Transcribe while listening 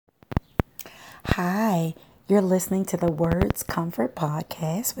Hi, you're listening to the Words Comfort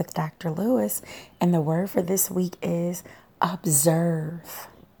Podcast with Dr. Lewis, and the word for this week is observe,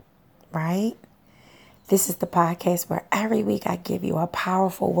 right? This is the podcast where every week I give you a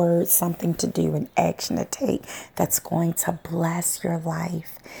powerful word, something to do, an action to take that's going to bless your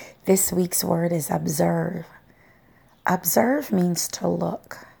life. This week's word is observe. Observe means to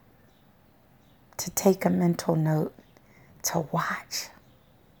look, to take a mental note, to watch.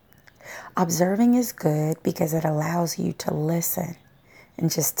 Observing is good because it allows you to listen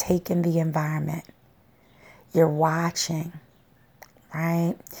and just take in the environment. You're watching,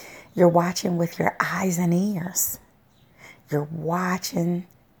 right? You're watching with your eyes and ears. You're watching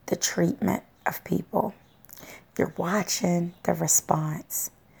the treatment of people. You're watching the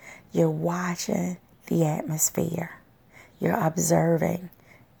response. You're watching the atmosphere. You're observing,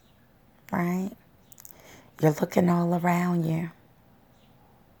 right? You're looking all around you.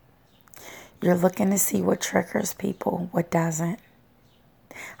 You're looking to see what triggers people, what doesn't,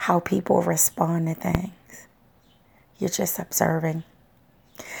 how people respond to things. You're just observing.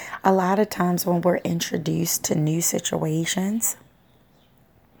 A lot of times when we're introduced to new situations,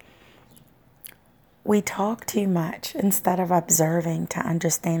 we talk too much instead of observing to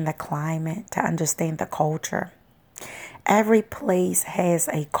understand the climate, to understand the culture. Every place has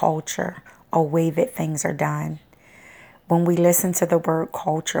a culture, a way that things are done. When we listen to the word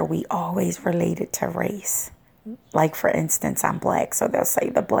culture, we always relate it to race. Like, for instance, I'm black, so they'll say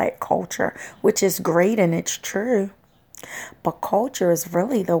the black culture, which is great and it's true. But culture is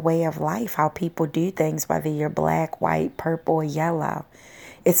really the way of life, how people do things, whether you're black, white, purple, or yellow.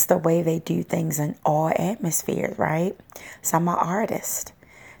 It's the way they do things in all atmospheres, right? So I'm an artist.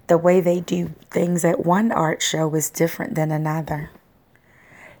 The way they do things at one art show is different than another.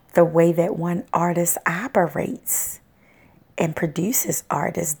 The way that one artist operates and produces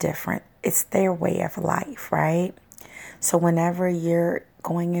art is different. It's their way of life, right? So whenever you're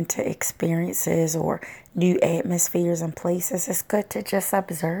going into experiences or new atmospheres and places, it's good to just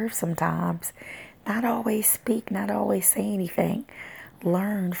observe sometimes. Not always speak, not always say anything.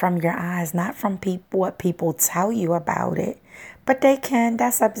 Learn from your eyes, not from what people tell you about it. But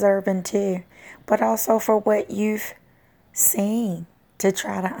that's observing too. But also for what you've seen to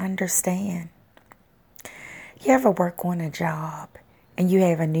try to understand. You ever work on a job and you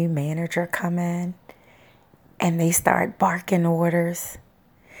have a new manager come in and they start barking orders,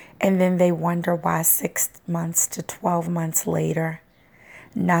 and then they wonder why 6 months to 12 months later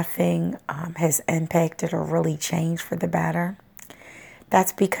nothing has impacted or really changed for the better?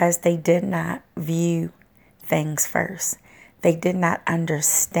 That's because they did not view things first. They did not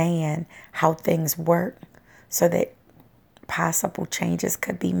understand how things work so that possible changes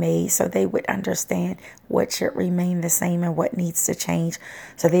could be made, so they would understand what should remain the same and what needs to change.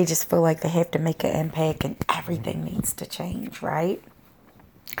 So they just feel like they have to make an impact and everything needs to change, right?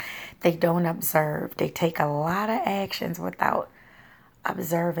 They don't observe. They take a lot of actions without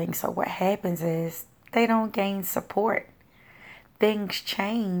observing. So what happens is they don't gain support. Things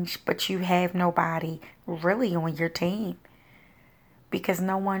change, but you have nobody really on your team because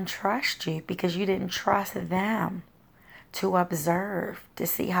no one trusts you, because you didn't trust them to observe, to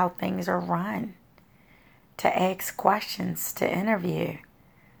see how things are run, to ask questions, to interview,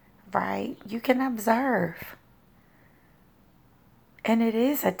 right? You can observe. And it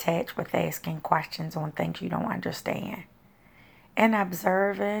is attached with asking questions on things you don't understand. And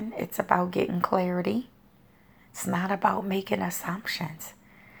observing, it's about getting clarity. It's not about making assumptions,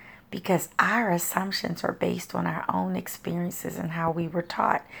 because our assumptions are based on our own experiences and how we were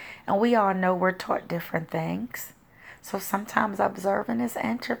taught. And we all know we're taught different things. So sometimes observing is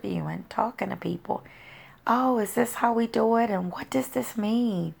interviewing, talking to people. Oh, is this how we do it? And what does this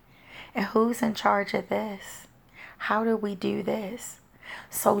mean? And who's in charge of this? How do we do this?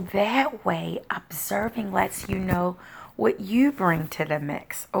 So that way, observing lets you know what you bring to the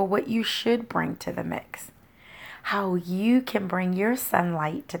mix, or what you should bring to the mix. How you can bring your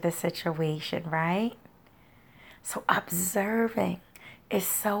sunlight to the situation, right? So observing is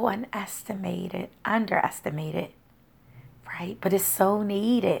so underestimated, right? But it's so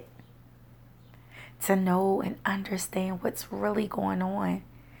needed to know and understand what's really going on,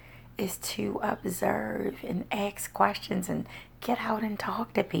 is to observe and ask questions and get out and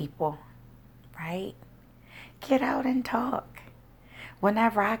talk to people, right? Get out and talk.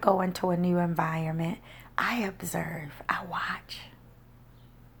 Whenever I go into a new environment, I observe, I watch.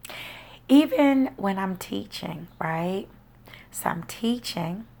 Even when I'm teaching, right? So I'm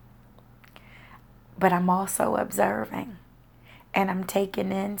teaching, but I'm also observing. And I'm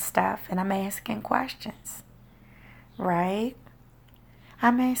taking in stuff and I'm asking questions, right?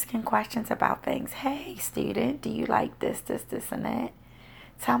 I'm asking questions about things. Hey, student, do you like this, and that?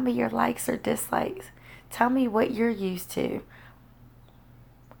 Tell me your likes or dislikes. Tell me what you're used to.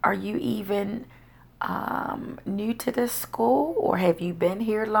 Are you even new to this school, or have you been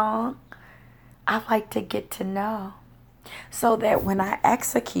here long? I like to get to know so that when I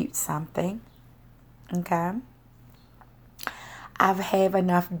execute something, okay, I have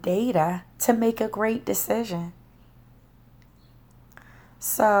enough data to make a great decision.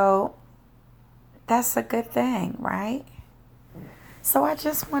 So that's a good thing, right? So I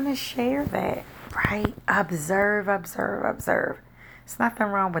just want to share that, right? Observe, observe, observe. There's nothing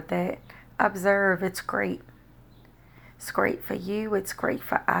wrong with that. Observe, it's great. It's great for you, it's great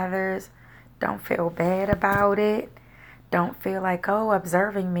for others. Don't feel bad about it. Don't feel like, oh,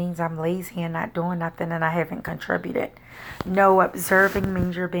 observing means I'm lazy and not doing nothing and I haven't contributed. No, observing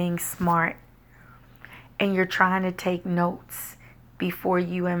means you're being smart and you're trying to take notes before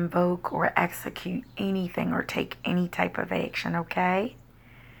you invoke or execute anything or take any type of action, okay?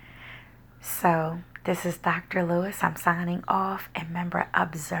 So, this is Dr. Lewis. I'm signing off. And remember,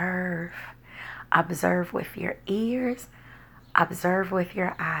 observe. Observe with your ears. Observe with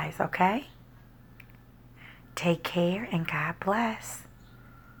your eyes, okay? Take care and God bless.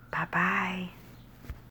 Bye-bye.